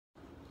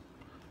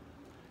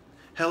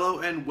Hello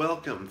and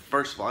welcome.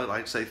 First of all, I'd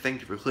like to say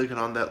thank you for clicking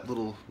on that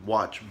little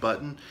watch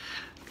button,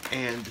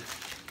 and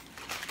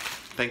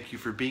thank you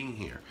for being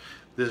here.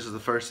 This is the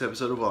first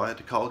episode of what I had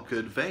to call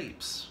Good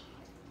Vapes.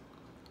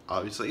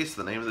 Obviously, it's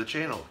the name of the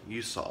channel.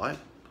 You saw it.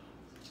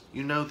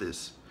 You know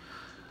this.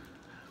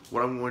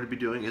 What I'm going to be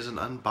doing is an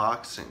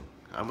unboxing.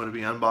 I'm going to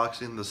be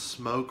unboxing the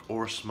Smok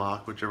or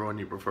Smok, whichever one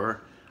you prefer.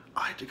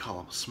 I had to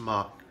call him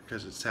Smok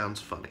because it sounds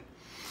funny.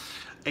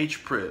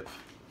 H-PRIV.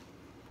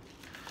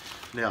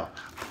 Now,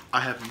 I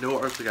have no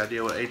earthly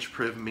idea what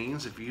H-PRIV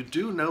means. If you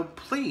do know,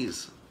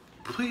 please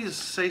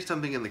say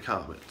something in the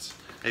comments.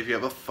 If you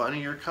have a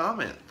funnier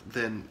comment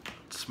than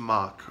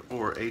Smok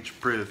or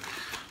H-PRIV,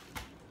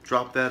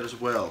 drop that as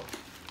well.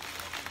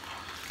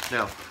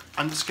 Now,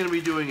 I'm just going to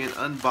be doing an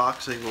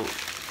unboxing. Well,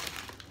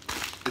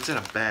 it's in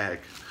a bag,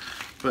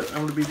 but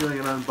I'm going to be doing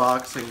an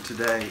unboxing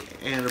today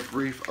and a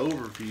brief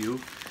overview.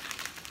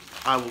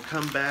 I will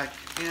come back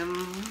in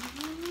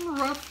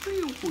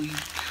roughly a week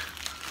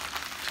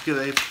to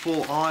get a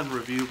full-on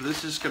review, but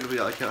this is going to be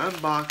like an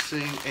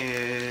unboxing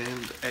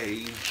and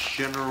a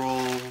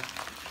general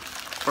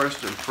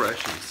first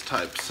impressions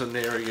type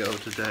scenario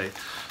today.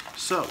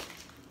 So,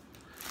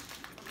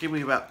 give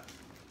me about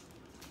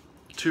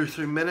 2 or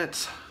 3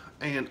 minutes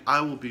and I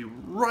will be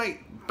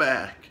right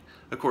back.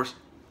 Of course,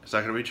 it's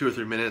not going to be 2 or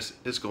 3 minutes.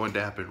 It's going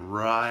to happen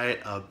right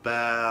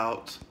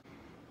about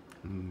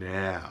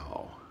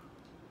now.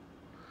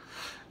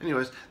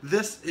 Anyways,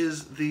 this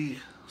is the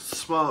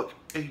Smok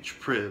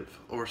H-PRIV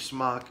or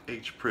Smok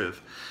H-PRIV.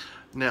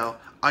 Now,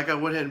 I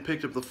went ahead and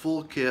picked up the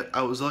full kit.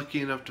 I was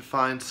lucky enough to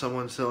find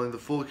someone selling the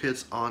full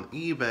kits on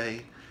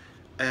eBay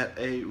at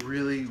a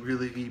really,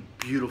 really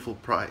beautiful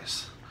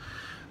price.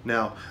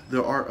 Now,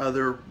 there are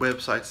other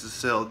websites that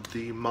sell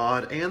the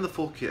mod and the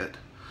full kit.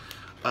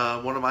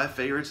 One of my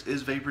favorites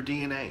is Vapor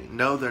DNA.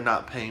 No, they're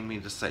not paying me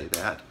to say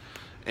that.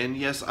 And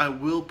yes, I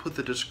will put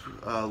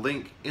the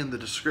link in the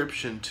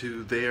description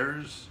to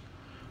theirs.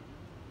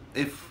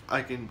 If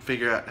I can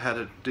figure out how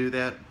to do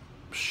that.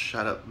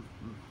 Shut up.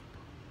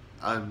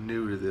 I'm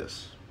new to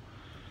this.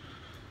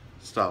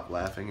 Stop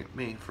laughing at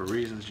me for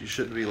reasons you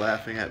shouldn't be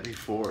laughing at me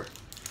for.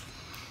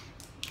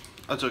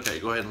 That's okay,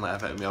 go ahead and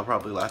laugh at me. I'll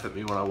probably laugh at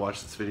me when I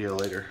watch this video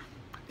later.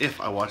 If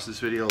I watch this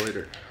video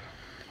later.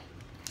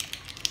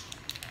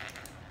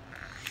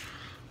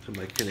 Am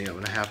I kidding? I'm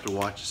going to have to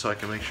watch it so I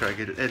can make sure I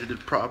get it edited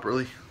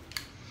properly.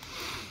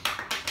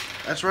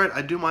 That's right,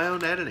 I do my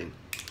own editing.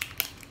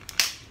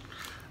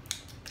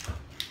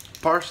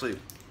 Partially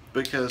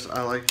because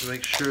I like to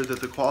make sure that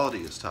the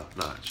quality is top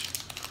notch.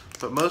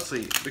 But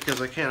mostly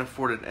because I can't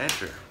afford an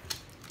editor.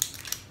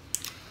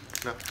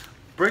 Now,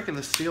 breaking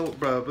the seal,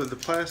 but the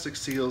plastic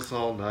seal is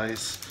all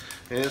nice.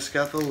 And it's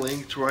got the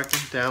link to where I can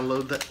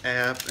download the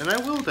app. And I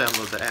will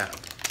download the app.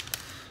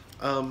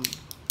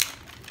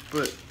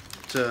 But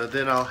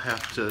then I'll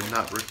have to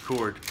not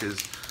record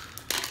because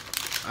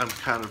I'm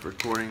kind of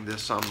recording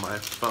this on my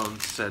phone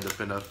set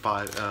up in a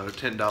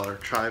 $10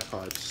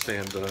 tripod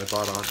stand that I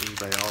bought on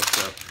eBay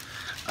also.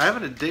 I have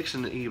an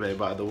addiction to eBay,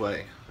 by the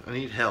way. I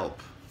need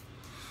help.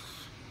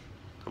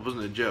 It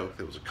wasn't a joke.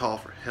 It was a call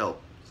for help.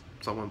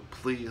 Someone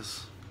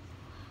please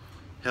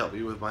help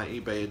me with my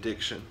eBay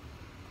addiction.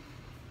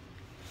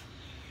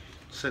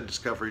 Send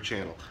Discovery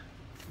Channel.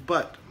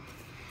 But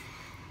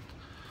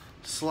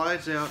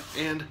slides out,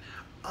 and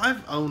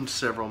I've owned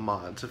several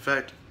mods. In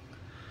fact,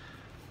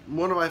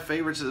 one of my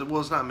favorites is,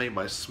 well, it's not made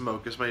by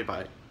Smok, it's made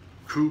by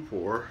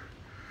Cooper,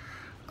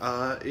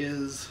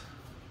 is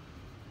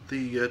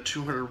the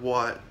 200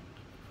 watt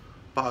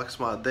box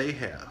mod they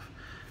have.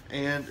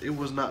 And it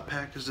was not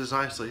packaged as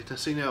nicely. To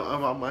see now,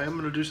 I am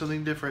going to do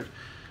something different.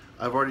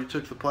 I've already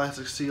took the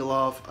plastic seal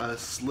off, I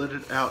slid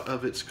it out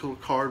of its cool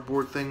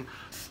cardboard thing,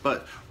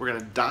 but we're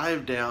going to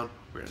dive down,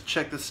 we're going to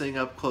check this thing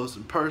up close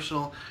and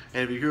personal,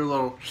 and if you hear a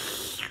little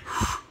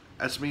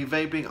that's me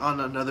vaping on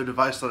another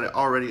device that I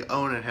already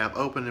own and have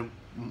open and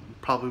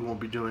probably won't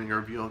be doing a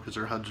review on because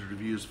there are hundreds of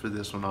reviews for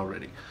this one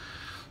already.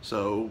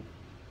 So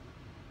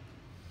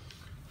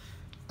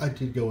I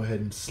did go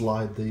ahead and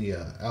slide the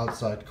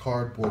outside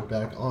cardboard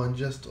back on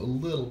just a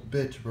little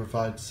bit to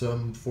provide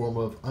some form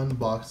of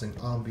unboxing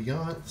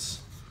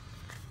ambiance.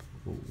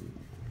 Ooh.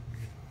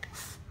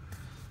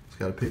 It's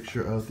got a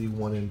picture of the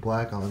one in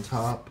black on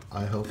top.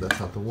 I hope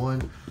that's not the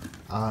one.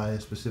 I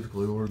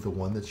specifically ordered the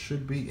one that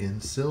should be in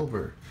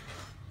silver.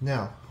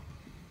 Now,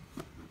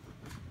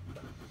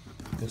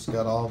 it's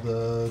got all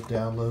the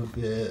download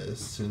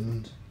this,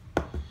 and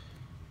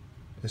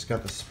it's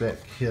got the spec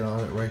kit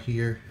on it right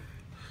here.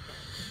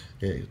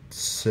 It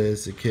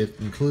says the kit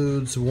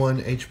includes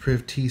 1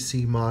 H-PRIV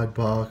TC mod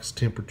box,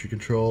 temperature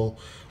control,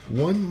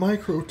 1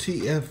 micro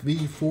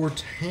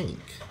TFV4 tank,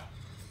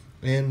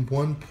 and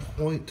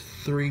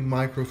 1.3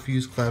 micro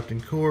fuse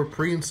Clapton core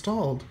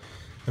pre-installed,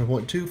 and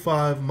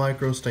 1.25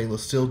 micro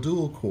stainless steel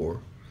dual core,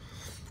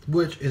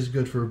 which is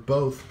good for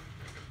both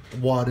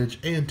wattage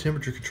and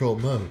temperature control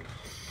mode.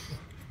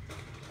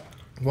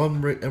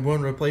 One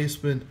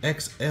replacement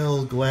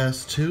XL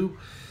glass 2,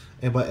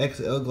 and by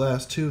XL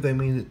glass 2 they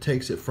mean it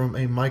takes it from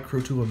a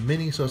micro to a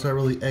mini, so it's not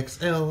really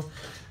XL,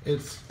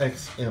 It's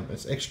XM.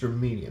 It's extra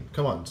medium.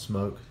 Come on,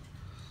 Smok.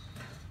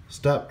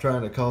 Stop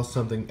trying to call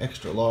something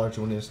extra large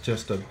when it's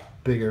just a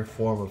bigger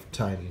form of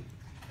tiny.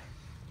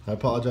 I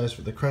apologize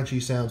for the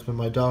crunchy sounds, but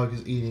my dog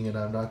is eating and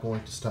I'm not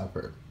going to stop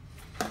her.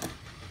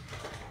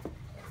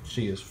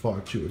 She is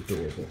far too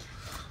adorable.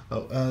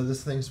 Oh,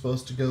 this thing's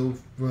supposed to go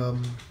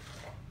from,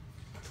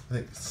 I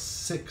think,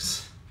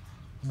 6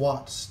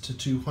 watts to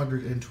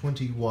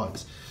 220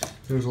 watts.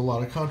 There's a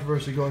lot of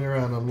controversy going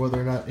around on whether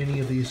or not any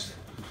of these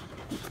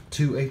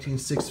two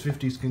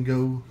 18650s can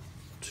go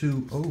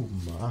to, oh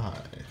my.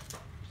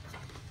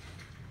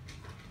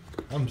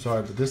 I'm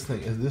sorry, but this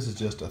is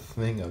just a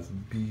thing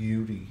of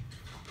beauty.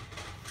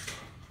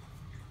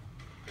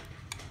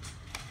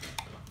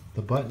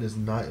 The button is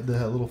not,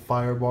 the little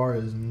fire bar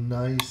is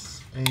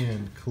nice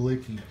and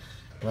clicky.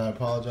 And I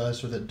apologize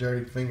for that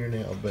dirty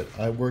fingernail, but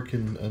I work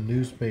in a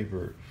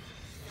newspaper,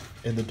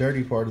 in the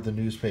dirty part of the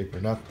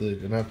newspaper, not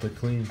the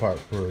clean part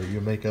where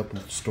you make up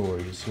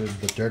stories,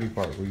 the dirty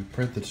part where you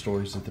print the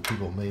stories that the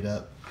people made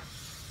up.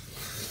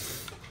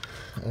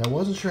 And I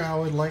wasn't sure how I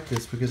would like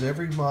this because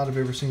every mod I've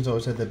ever seen has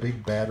always had that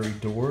big battery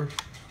door.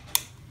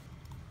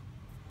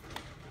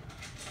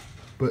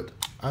 But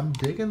I'm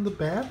digging the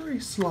battery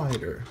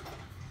slider.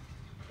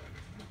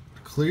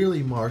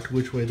 Clearly marked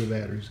which way the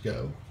batteries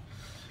go.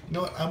 You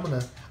know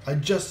what, I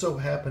just so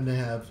happen to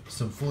have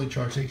some fully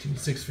charged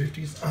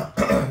 18650s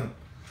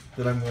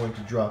that I'm going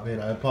to drop in.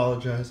 I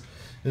apologize.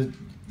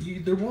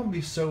 There won't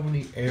be so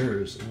many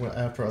errors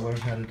after I learn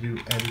how to do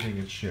editing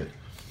and shit.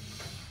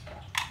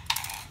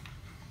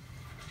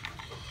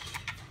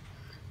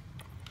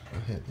 Go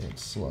ahead and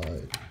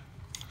slide.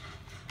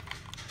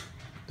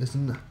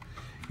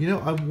 You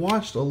know, I've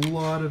watched a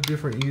lot of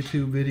different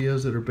YouTube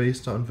videos that are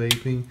based on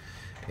vaping,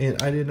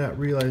 and I did not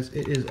realize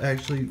it is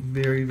actually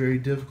very, very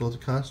difficult to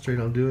concentrate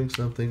on doing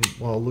something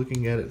while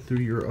looking at it through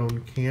your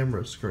own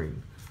camera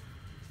screen.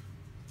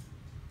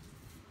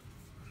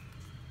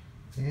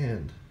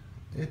 And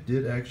it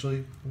did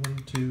actually 1,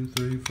 2,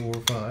 3, 4,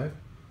 5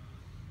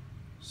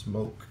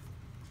 smoke.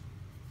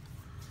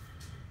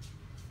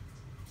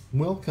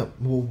 Welcome.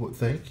 Well,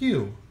 thank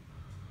you.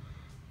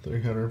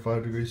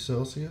 305 degrees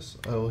Celsius.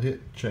 I will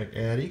hit check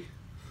Addy.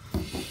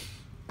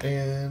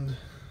 And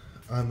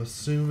I'm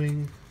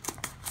assuming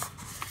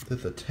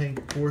that the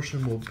tank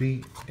portion will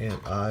be, and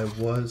I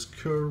was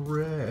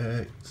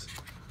correct.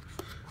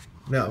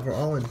 Now, for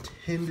all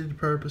intended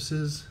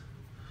purposes,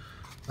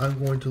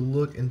 I'm going to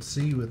look and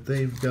see what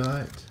they've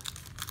got.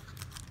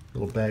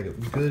 Little bag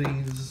of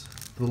goodies,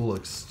 the little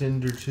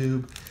extender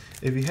tube.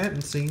 If you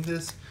hadn't seen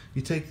this,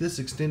 you take this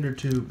extender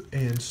tube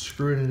and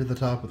screw it into the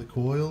top of the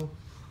coil.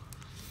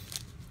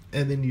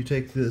 And then you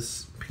take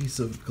this piece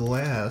of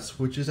glass,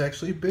 which is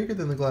actually bigger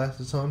than the glass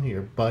that's on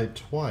here by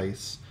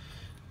twice.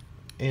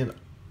 And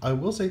I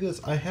will say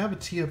this, I have a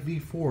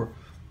TFV4.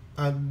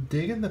 I'm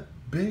digging the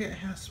big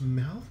ass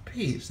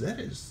mouthpiece. That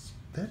is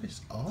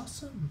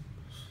awesome.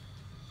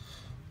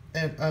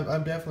 And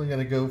I'm definitely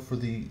going to go for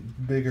the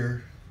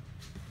bigger,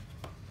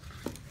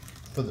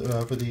 for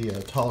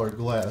the taller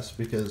glass,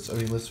 because I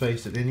mean, let's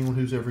face it, anyone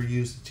who's ever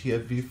used the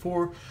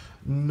TFV4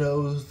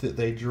 knows that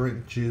they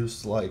drink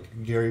juice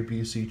like Gary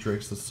Busey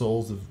drinks the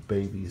souls of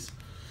babies.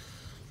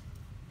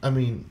 I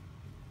mean,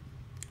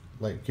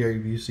 like Gary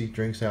Busey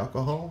drinks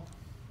alcohol.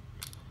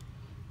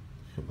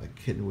 Who am I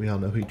kidding? We all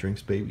know he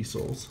drinks baby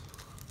souls.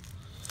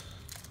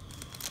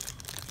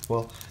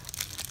 Well,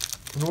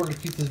 in order to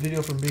keep this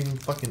video from being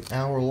fucking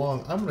hour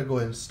long, I'm gonna go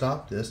ahead and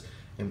stop this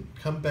and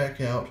come back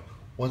out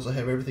once I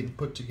have everything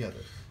put together.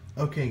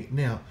 Okay,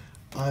 now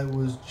I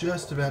was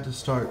just about to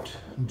start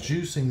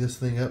juicing this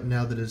thing up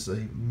now that it's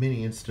a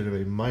mini instead of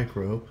a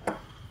micro.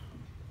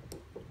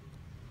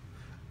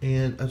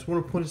 And I just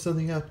want to point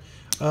something out.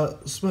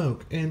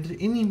 Smok, and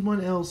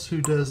anyone else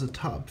who does a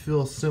top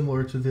fill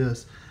similar to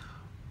this,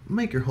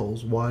 make your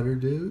holes wider,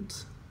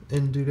 dudes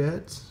and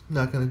dudettes.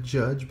 Not going to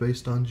judge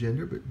based on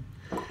gender, but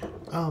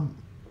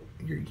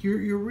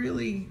you're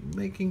really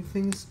making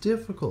things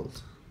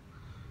difficult.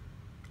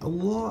 A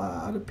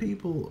lot of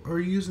people are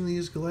using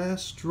these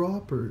glass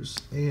droppers,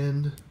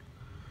 and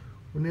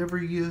whenever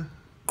you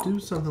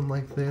do something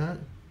like that,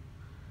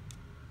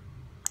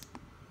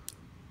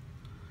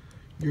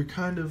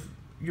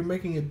 you're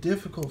making it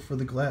difficult for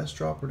the glass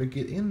dropper to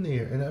get in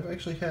there. And I've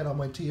actually had on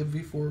my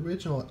TFV4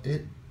 original,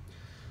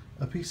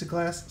 a piece of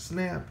glass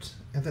snapped,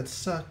 and that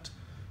sucked.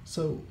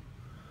 So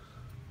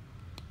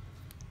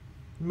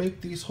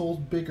make these holes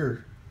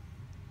bigger,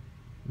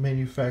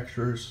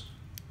 manufacturers.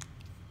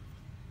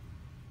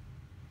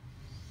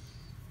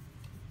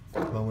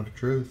 Moment of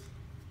truth.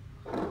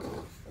 Let's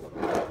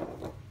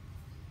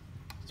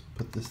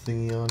put this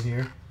thingy on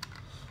here.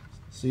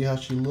 See how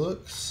she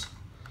looks.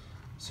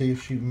 See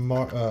if she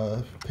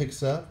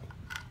picks up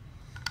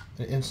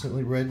and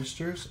instantly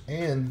registers.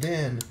 And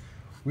then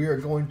we are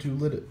going to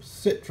let it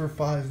sit for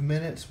 5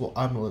 minutes. Well,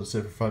 I'm going to let it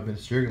sit for 5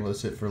 minutes. You're going to let it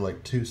sit for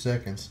like 2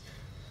 seconds.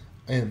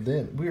 And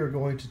then we are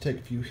going to take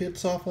a few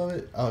hits off of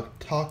it. I'll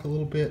talk a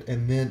little bit,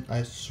 and then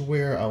I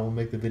swear I will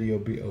make the video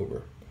be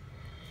over.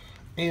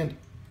 And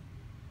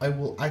I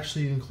will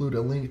actually include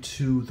a link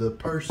to the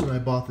person I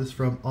bought this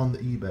from on the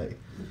eBay.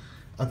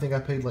 I think I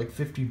paid like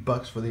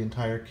 $50 for the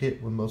entire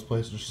kit when most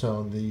places are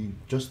selling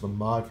just the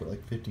mod for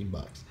like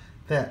 $15.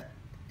 That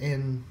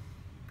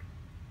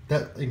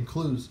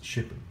includes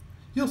shipping.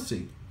 You'll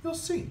see. You'll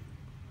see.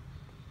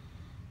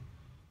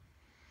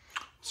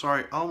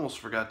 Sorry, I almost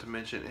forgot to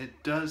mention,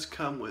 it does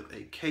come with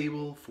a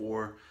cable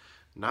for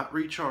not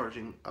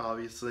recharging,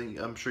 obviously.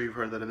 I'm sure you've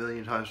heard that a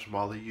million times from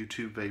all the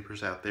YouTube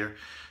vapors out there.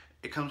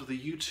 It comes with a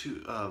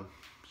YouTube,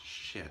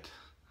 shit.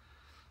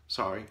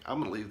 Sorry, I'm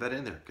going to leave that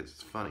in there because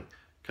it's funny.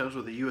 It comes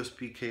with a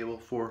USB cable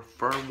for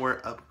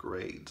firmware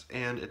upgrades,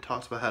 and it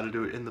talks about how to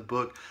do it in the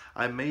book.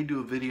 I may do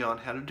a video on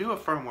how to do a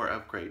firmware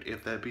upgrade.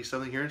 If that be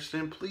something you're interested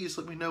in, please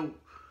let me know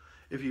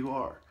if you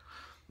are.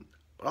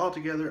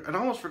 Altogether, and I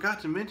almost forgot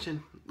to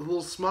mention the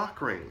little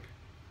Smok ring,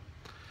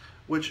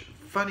 which,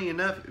 funny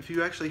enough, if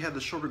you actually had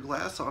the shorter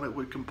glass on it,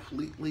 would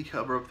completely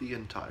cover up the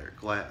entire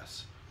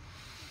glass.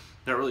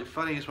 Not really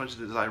funny as much as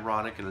it is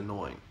ironic and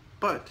annoying.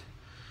 But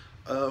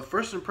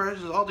first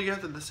impressions,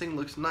 altogether, this thing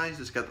looks nice.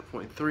 It's got the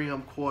 0.3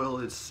 ohm coil.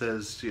 It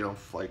says, you know,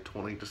 like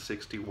 20 to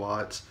 60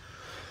 watts.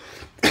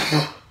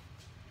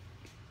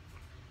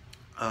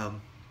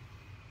 I'm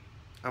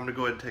gonna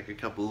go ahead and take a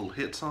couple little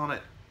hits on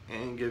it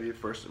and give you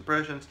first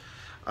impressions.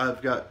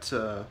 I've got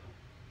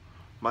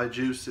my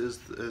juice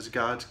is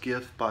God's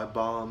Gift by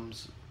Bomb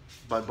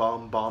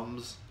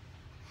Bombs.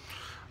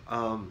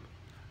 I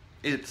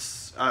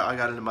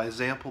got it in my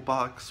sample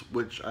box,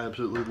 which I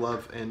absolutely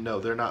love, and no,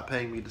 they're not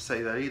paying me to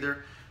say that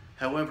either.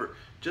 However,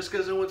 just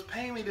because no one's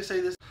paying me to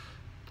say this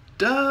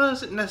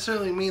doesn't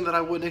necessarily mean that I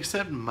wouldn't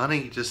accept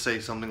money to say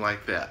something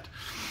like that.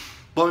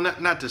 Well,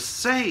 not to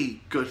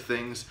say good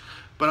things,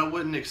 but I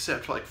wouldn't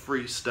accept like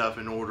free stuff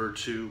in order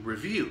to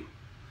review,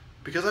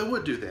 because I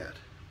would do that,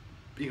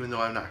 even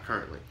though I'm not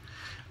currently.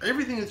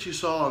 Everything that you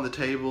saw on the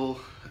table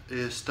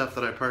is stuff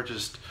that I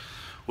purchased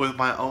with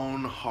my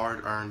own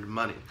hard-earned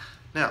money.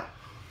 Now,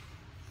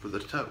 for the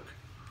toke.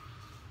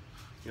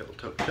 You got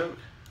a little toke.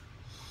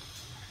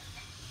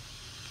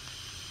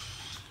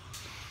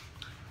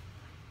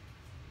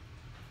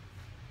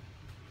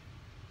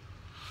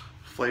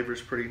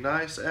 Flavor's pretty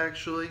nice,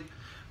 actually.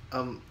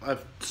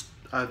 I've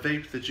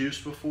vaped the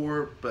juice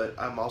before, but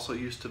I'm also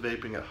used to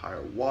vaping at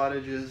higher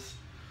wattages.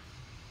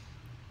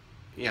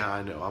 Yeah,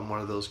 I know, I'm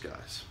one of those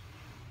guys.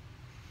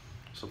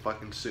 So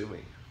fucking sue me.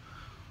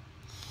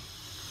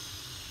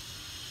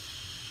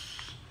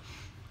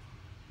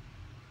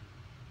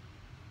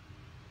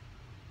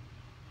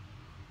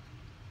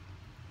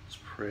 It's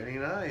pretty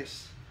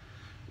nice.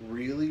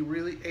 Really,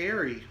 really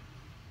airy.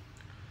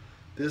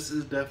 This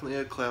is definitely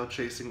a cloud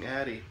chasing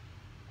Addy.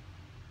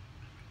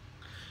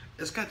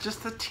 It's got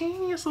just the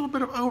teeniest little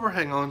bit of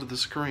overhang onto the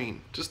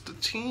screen. Just the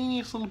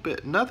teeniest little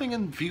bit. Nothing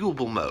in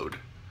viewable mode.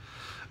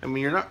 I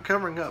mean, you're not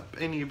covering up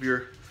any of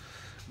your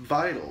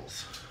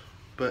vitals.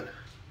 But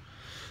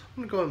I'm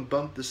going to go ahead and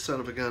bump this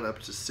son of a gun up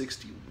to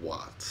 60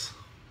 watts.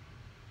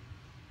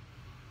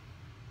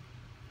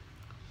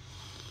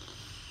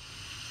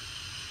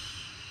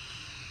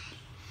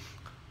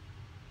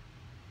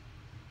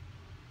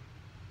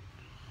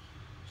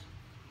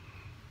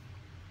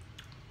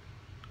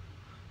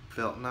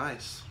 Felt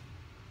nice.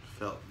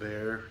 Felt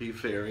very,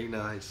 very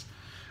nice.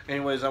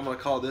 Anyways, I'm going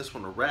to call this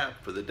one a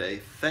wrap for the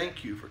day.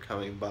 Thank you for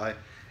coming by.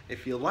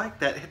 If you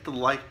like that, hit the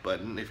like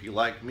button. If you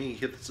like me,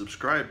 hit the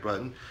subscribe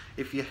button.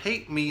 If you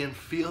hate me and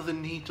feel the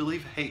need to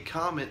leave a hate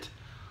comment,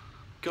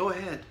 go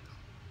ahead.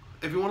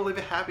 If you want to leave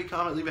a happy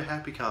comment, leave a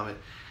happy comment.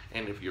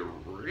 And if you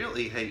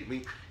really hate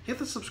me, hit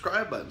the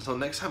subscribe button. So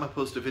next time I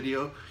post a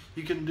video,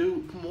 you can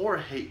do more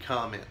hate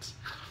comments.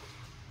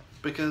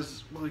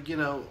 Because, well, you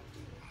know,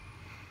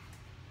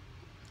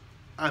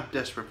 I'm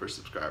desperate for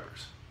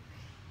subscribers.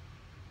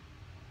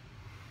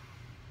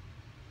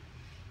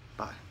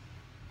 Bye.